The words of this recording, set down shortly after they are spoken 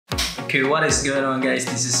Okay, what is going on guys?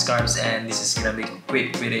 This is Scarps and this is gonna be a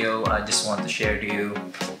quick video. I just want to share to you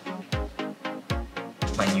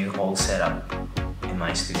my new whole setup in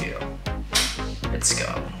my studio. Let's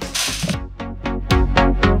go.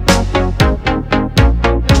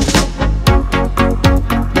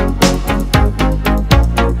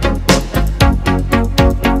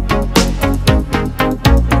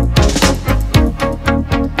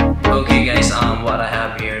 Okay guys, what I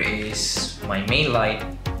have here is my main light,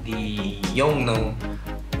 the Yongnuo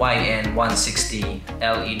YN160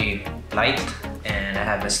 LED light, and I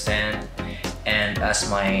have a stand, and as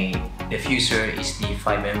my diffuser is the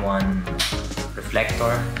 5-in-1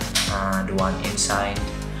 reflector, the one inside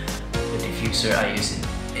the diffuser. I use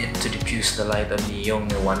it to diffuse the light of the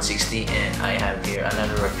Yongnuo 160, and I have here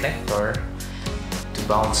another reflector to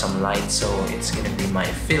bounce some light, so it's gonna be my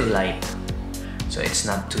fill light, so it's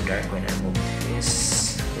not too dark when I move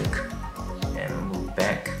this. Look, and move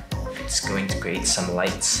back. It's going to create some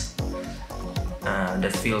lights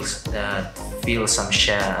that feels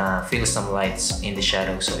some lights in the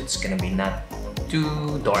shadow, so it's gonna be not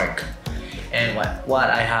too dark. And what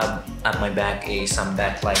I have at my back is some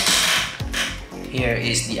backlights. Here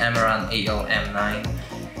is the Amaran AL-M9.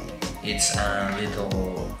 It's a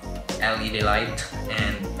little LED light,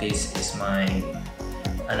 and this is my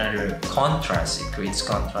another contrast. It creates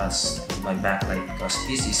contrast with my backlight because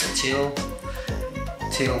this is a teal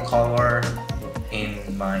color in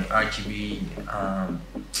my RGB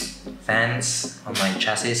fans on my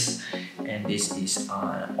chassis, and this is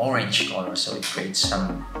orange color, so it creates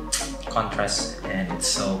some contrast, and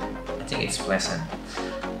I think it's pleasant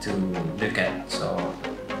to look at. So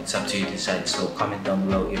it's up to you to decide. So comment down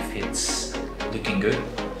below if it's looking good,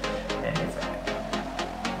 and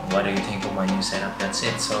what do you think of my new setup. That's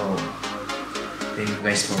it. So thank you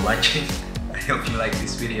guys for watching. I hope you like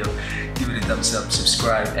this video. Give it a thumbs up,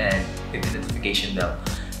 subscribe, and hit the notification bell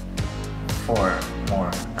for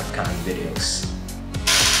more upcoming videos.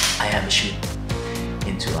 I have a shoot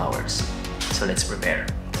in 2 hours, so let's prepare.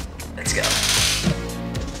 Let's go.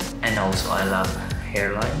 And also I love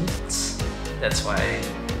hairlines. That's why I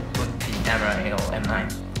put the Amaran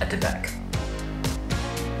AL-M9 at the back.